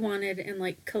everybody what they wanted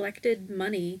and collected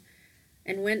money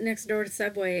and went next door to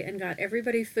Subway and got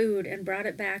everybody food and brought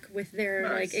it back with their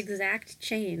Nice. exact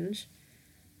change.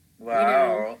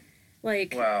 Wow. Wow.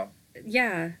 Wow.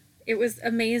 Yeah, it was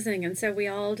amazing. And so we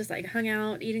all just hung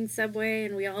out eating Subway,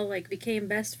 and we all became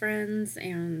best friends.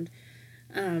 And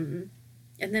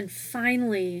then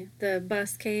finally the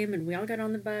bus came and we all got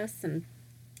on the bus and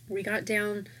we got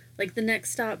down. The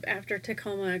next stop after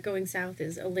Tacoma going south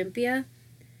is Olympia.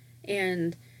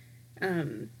 And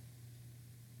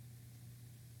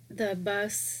the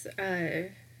bus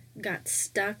got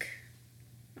stuck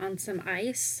on some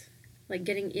ice,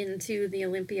 getting into the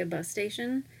Olympia bus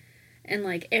station.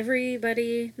 And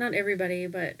everybody, not everybody,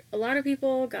 but a lot of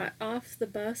people got off the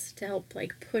bus to help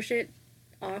push it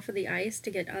off of the ice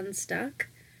to get unstuck.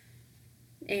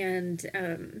 And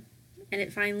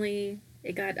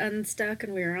it got unstuck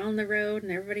and we were on the road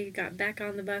and everybody got back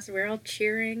on the bus and we were all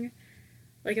cheering.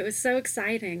 It was so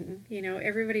exciting,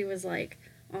 everybody was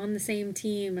on the same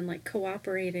team and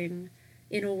cooperating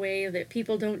in a way that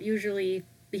people don't usually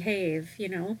behave,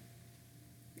 And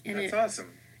That's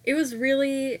awesome. It was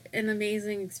really an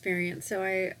amazing experience. So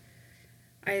I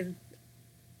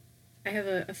have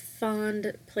a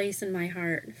fond place in my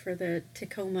heart for the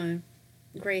Tacoma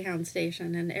Greyhound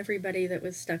station and everybody that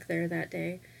was stuck there that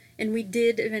day. And we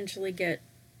did eventually get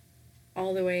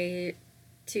all the way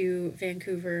to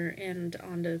Vancouver and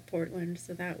onto Portland,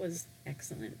 so that was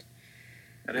excellent.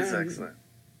 That is excellent.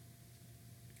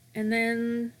 And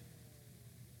then,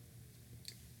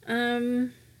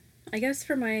 I guess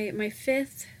for my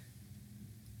fifth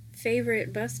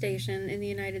favorite bus station in the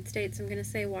United States, I'm going to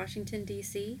say Washington,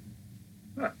 D.C.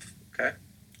 Oh, okay.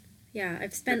 Yeah, I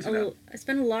spent a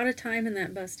lot of time in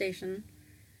that bus station.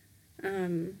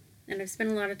 And I've spent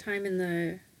a lot of time in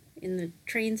the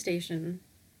train station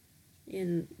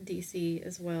in DC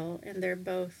as well, and they're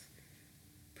both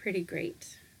pretty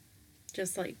great.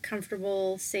 Just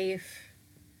comfortable, safe,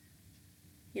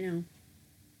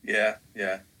 Yeah,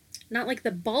 yeah. Not like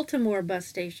the Baltimore bus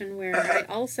station where I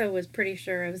also was pretty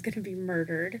sure I was going to be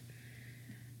murdered.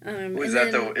 Is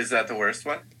that the worst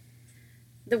one?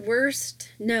 The worst?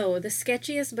 No, the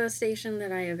sketchiest bus station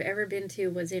that I have ever been to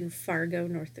was in Fargo,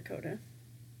 North Dakota.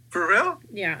 For real?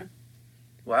 Yeah.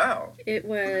 Wow. It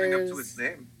was. Living up to its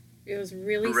name. It was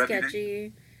really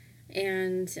sketchy,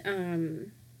 and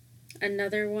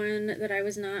another one that I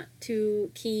was not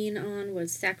too keen on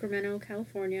was Sacramento,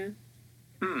 California.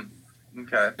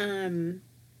 Okay.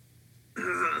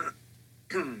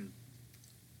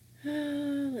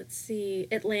 Let's see.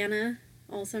 Atlanta,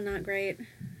 also not great.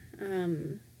 I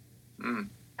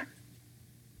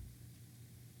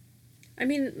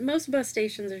mean, most bus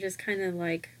stations are just kind of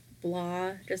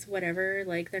blah, just whatever.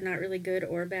 They're not really good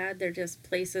or bad. They're just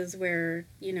places where,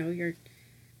 you're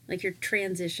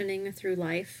transitioning through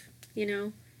life,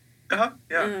 Uh-huh,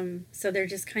 yeah. So they're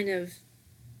just kind of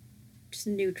just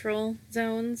neutral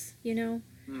zones,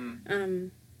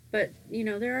 But,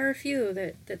 there are a few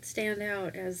that stand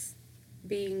out as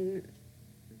being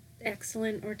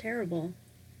excellent or terrible.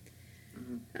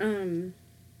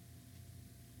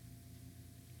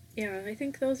 Yeah, I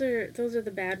think those are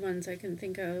the bad ones I can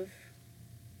think of.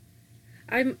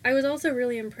 I was also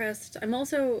really impressed. I'm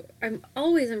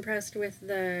always impressed with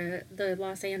the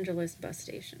Los Angeles bus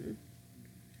station.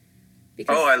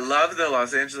 Because Oh, I love the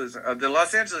Los Angeles. The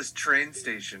Los Angeles train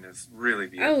station is really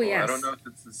beautiful. oh yes, I don't know if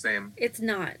it's the same. it's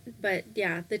not, but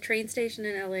yeah, the train station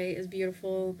in LA is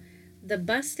beautiful. The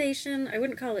bus station, I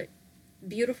wouldn't call it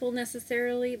beautiful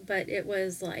necessarily, but it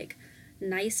was like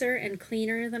nicer and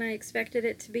cleaner than I expected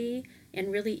it to be,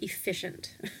 and really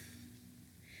efficient.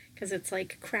 Because it's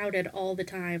like crowded all the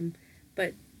time,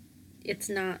 but it's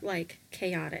not like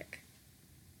chaotic,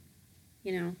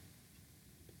 you know.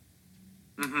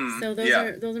 Mm-hmm. So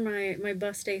Yeah. those are my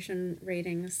bus station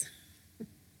ratings.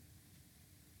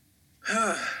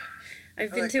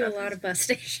 I've been like to a that. lot of bus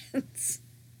stations.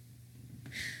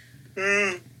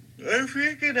 I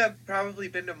think I've probably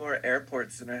been to more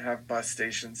airports than I have bus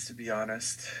stations, to be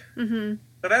honest. Mm-hmm.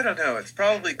 But I don't know. It's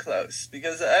probably close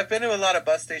because I've been to a lot of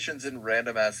bus stations in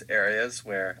random ass areas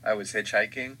where I was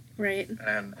hitchhiking, Right.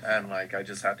 and like I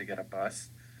just had to get a bus.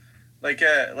 Like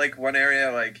one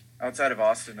area like outside of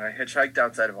Austin, I hitchhiked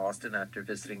outside of Austin after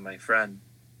visiting my friend,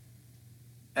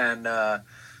 and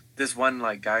this one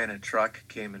like guy in a truck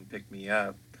came and picked me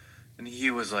up, and he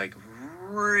was like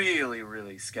really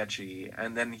really sketchy.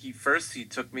 And then he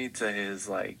took me to his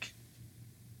like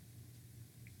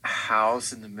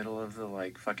house in the middle of the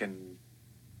like fucking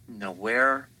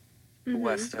nowhere Mm-hmm.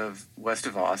 west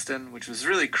of Austin, which was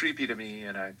really creepy to me.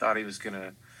 And I thought he was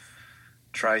gonna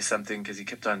try something because he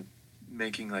kept on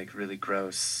making like really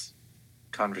gross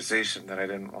conversation that I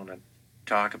didn't want to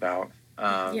talk about.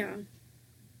 Yeah.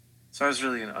 So I was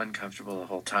really uncomfortable the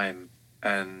whole time,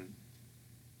 and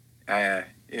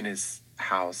in his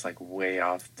house, like way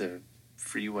off the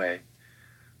freeway,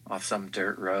 off some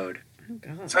dirt road. Oh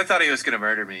God. So I thought he was gonna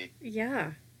murder me.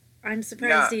 Yeah. I'm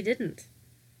surprised Yeah. he didn't.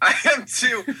 I am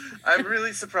too. I'm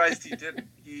really surprised he didn't.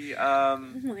 Oh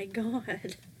my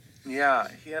God. Yeah,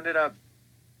 he ended up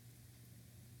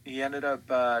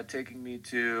taking me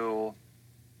to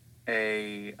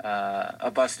a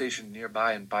bus station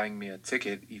nearby and buying me a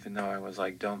ticket, even though I was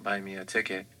like, "Don't buy me a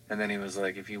ticket." And then he was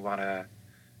like, "If you want to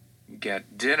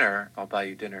get dinner, I'll buy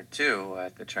you dinner too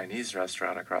at the Chinese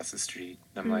restaurant across the street."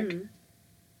 And I'm like,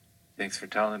 "Thanks for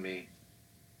telling me."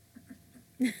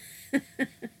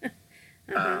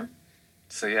 Uh-huh.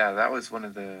 So yeah, that was one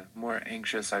of the more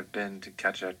anxious I've been to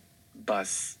catch a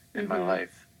bus in my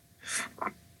life.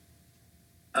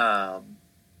 I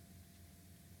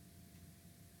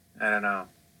don't know.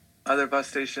 Other bus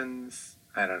stations,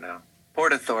 I don't know.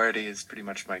 Port Authority is pretty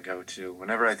much my go-to.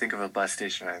 Whenever I think of a bus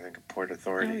station, I think of Port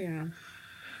Authority. Oh yeah.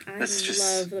 I That's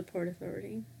love the Port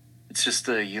Authority. It's just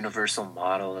the universal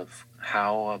model of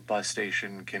how a bus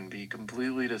station can be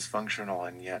completely dysfunctional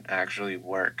and yet actually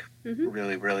work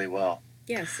really, really well.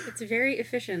 Yes, it's very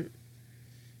efficient.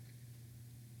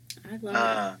 I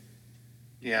love it.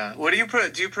 Yeah. What do you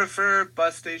do you prefer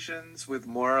bus stations with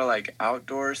more like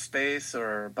outdoor space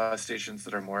or bus stations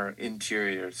that are more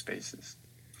interior spaces?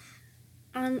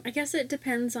 I guess it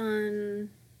depends on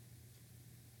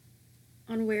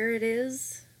where it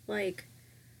is. Like,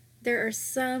 there are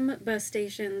some bus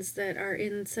stations that are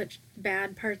in such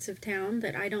bad parts of town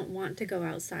that I don't want to go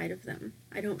outside of them.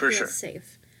 I don't feel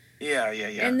safe. Yeah.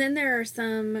 And then there are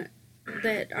some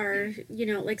that are,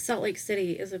 like Salt Lake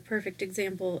City is a perfect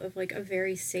example of like a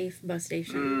very safe bus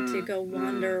station to go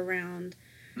wander around.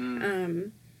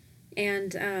 And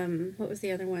what was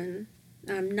the other one?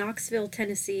 Knoxville,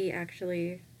 Tennessee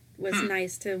actually was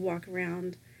nice to walk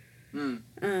around.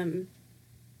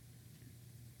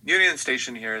 Union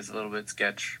Station here is a little bit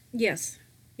sketch. Yes.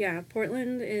 Yeah,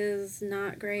 Portland is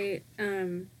not great.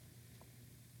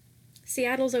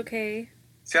 Seattle's okay.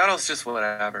 Seattle's just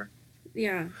whatever.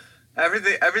 Yeah.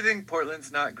 Everything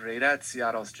Portland's not great at,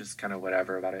 Seattle's just kind of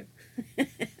whatever about it.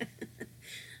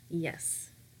 Yes.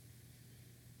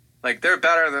 Like, they're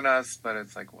better than us, but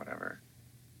it's like whatever.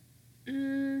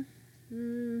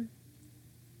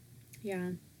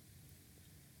 Yeah.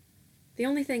 The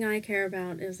only thing I care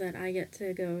about is that I get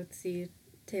to go see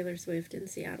Taylor Swift in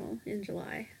Seattle in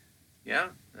July. Yeah,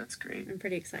 that's great. I'm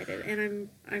pretty excited, and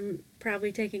I'm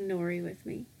probably taking Nori with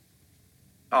me.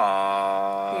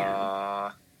 Aww.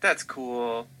 Yeah. That's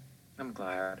cool. I'm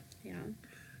glad. Yeah.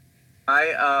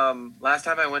 Last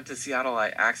time I went to Seattle,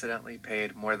 I accidentally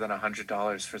paid more than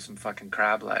 $100 for some fucking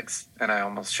crab legs, and I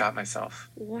almost shot myself.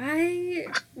 Why?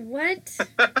 What?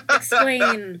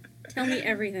 Explain. Tell me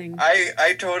everything.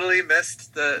 I totally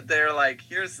missed they're like,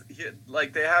 here,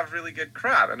 like, they have really good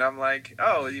crab, and I'm like,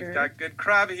 oh, you've got good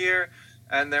crab here,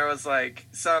 and there was like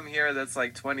some here that's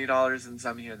like $20 and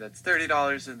some here that's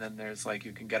 $30, and then there's like,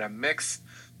 you can get a mix,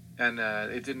 and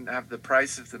it didn't have the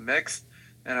price of the mix.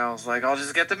 And I was like, I'll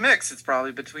just get the mix. It's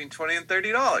probably between $20 and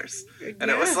 $30. And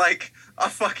Yeah. it was like a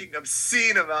fucking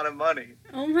obscene amount of money.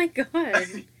 Oh my god.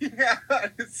 Yeah,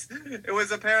 it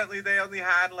was apparently they only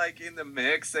had like in the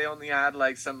mix, they only had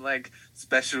like some like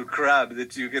special crab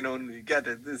that you can only get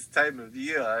at this time of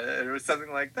year or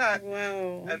something like that.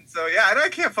 Wow. And so, yeah, and I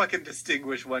can't fucking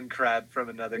distinguish one crab from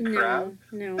another crab.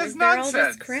 No, That's they're nonsense. all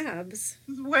just crabs.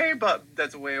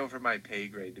 That's way over my pay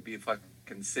grade to be fucking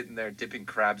sitting there dipping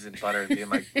crabs in butter and being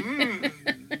like,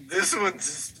 this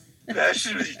one's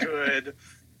especially good.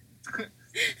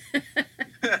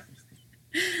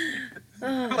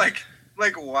 like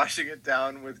washing it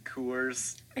down with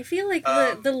Coors. I feel like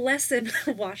the lesson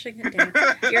washing it down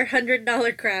your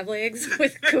 $100 crab legs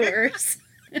with Coors.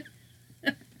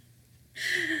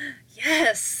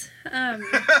 Yes.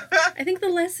 I think the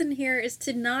lesson here is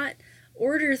to not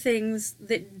order things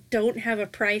that don't have a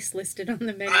price listed on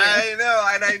the menu. I know,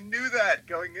 and I knew that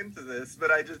going into this, but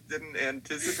I just didn't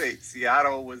anticipate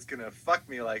Seattle was gonna fuck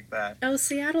me like that. Oh,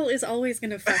 Seattle is always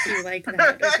gonna fuck you like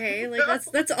that, okay? Like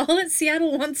that's all that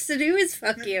Seattle wants to do is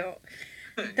fuck you.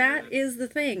 That is the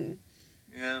thing.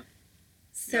 Yeah.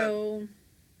 So. Yeah.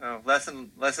 Oh,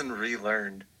 lesson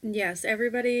relearned. Yes,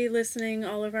 everybody listening,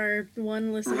 all of our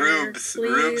one listener,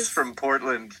 Rubes from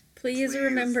Portland. Please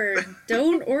remember,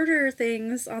 don't order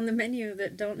things on the menu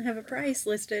that don't have a price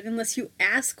listed unless you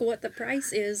ask what the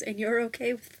price is and you're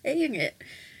okay with paying it.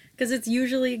 Because it's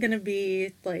usually going to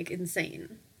be, like,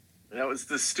 insane. That was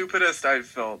the stupidest I've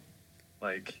felt.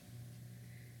 Like,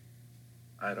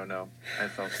 I don't know. I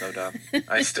felt so dumb.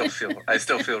 I still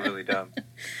feel really dumb.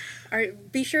 All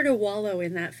right, be sure to wallow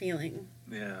in that feeling.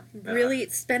 Yeah. Really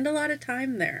spend a lot of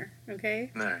time there,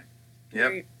 okay? All right.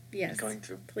 Yep. Yes. I'm going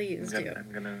to. Please do.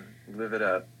 I'm going to live it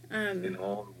up in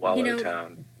old Wallow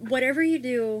Town. Whatever you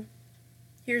do,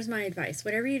 here's my advice.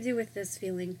 Whatever you do with this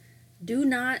feeling, do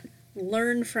not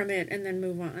learn from it and then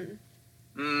move on.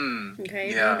 Okay?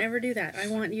 Yeah. Don't ever do that. I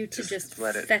want you to just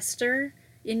let it fester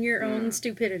in your own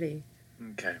stupidity.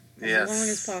 Okay. As long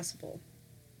as possible.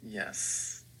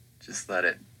 Yes. Just let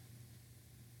it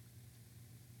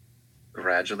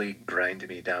gradually grind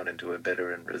me down into a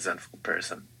bitter and resentful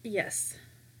person. Yes.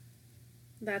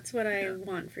 That's what I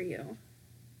want for you.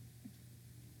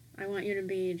 I want you to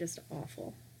be just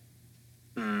awful.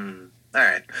 All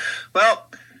right.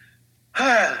 Well,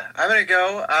 I'm going to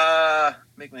go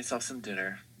make myself some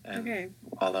dinner and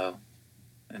wallow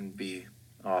and be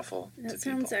awful That to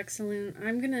sounds people. excellent.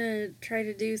 I'm going to try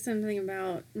to do something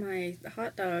about my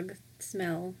hot dog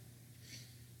smell.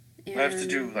 And I have to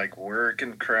do, like, work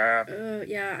and crap.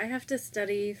 Yeah, I have to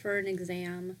study for an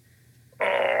exam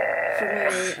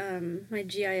for my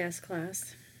GIS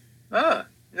class. Oh,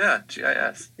 yeah,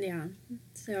 GIS. Yeah,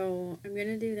 so I'm going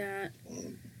to do that.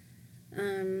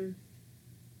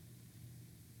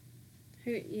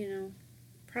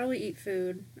 Probably eat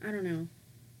food. I don't know.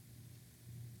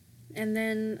 And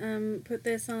then put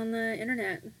this on the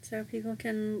internet so people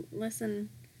can listen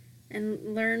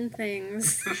and learn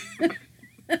things.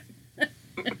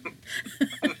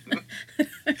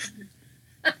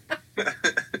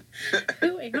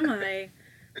 Who am I?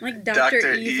 Like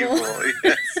Dr. Evil?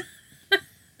 Yes.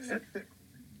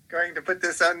 Going to put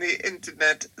this on the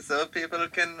internet so people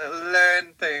can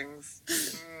learn things.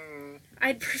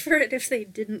 I'd prefer it if they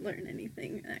didn't learn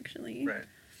anything, actually. Right.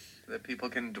 So that people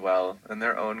can dwell in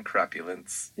their own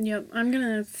crapulence. Yep, I'm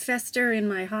gonna fester in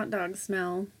my hot dog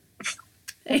smell.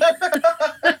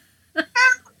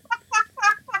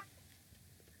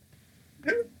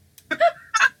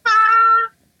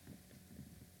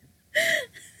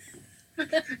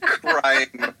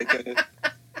 Crying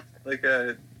like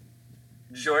a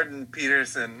Jordan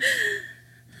Peterson.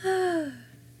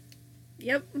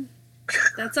 Yep.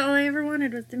 That's all I ever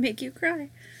wanted was to make you cry.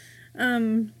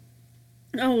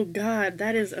 Oh God,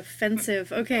 that is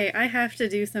offensive. Okay, I have to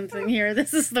do something here.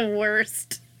 This is the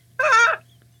worst.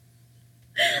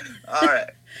 All right.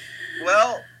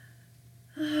 Well,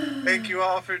 thank you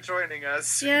all for joining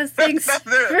us. Yes, thanks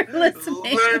for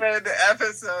listening. Learned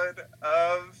episode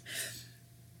of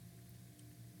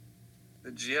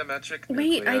the geometric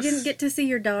nucleus. Wait, I didn't get to see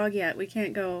your dog yet. We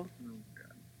can't go.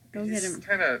 Go get him. He's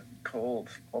kind of cold.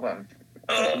 Hold on.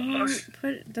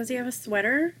 Does he have a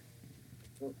sweater?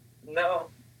 No.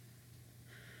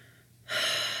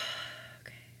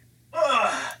 Okay.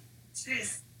 Oh,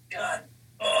 jeez. God.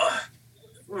 Oh.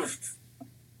 Oof.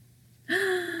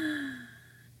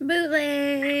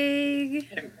 Bootleg.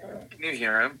 Can you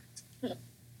hear him?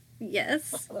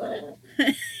 Yes.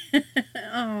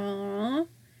 Aww.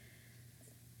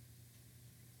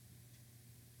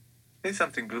 Say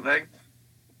something, bootleg.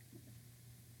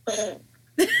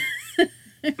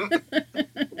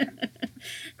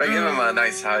 give him a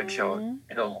nice hug.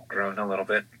 He'll groan a little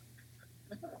bit.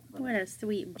 What a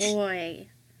sweet boy.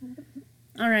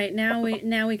 All right, now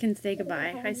we can say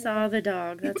goodbye. I saw the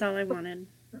dog. That's all I wanted.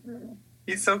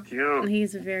 He's so cute.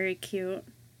 He's very cute.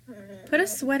 Put a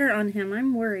sweater on him.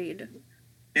 I'm worried.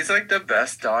 He's like the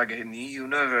best dog in the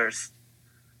universe.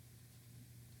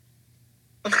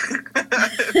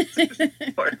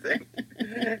 Poor thing.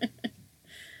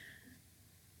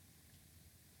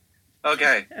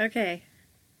 Okay. Okay.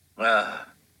 All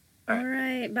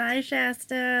right. Bye,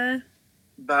 Shasta.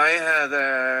 Bye,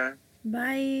 Heather. Bye.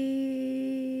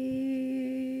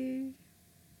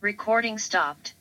 Recording stopped.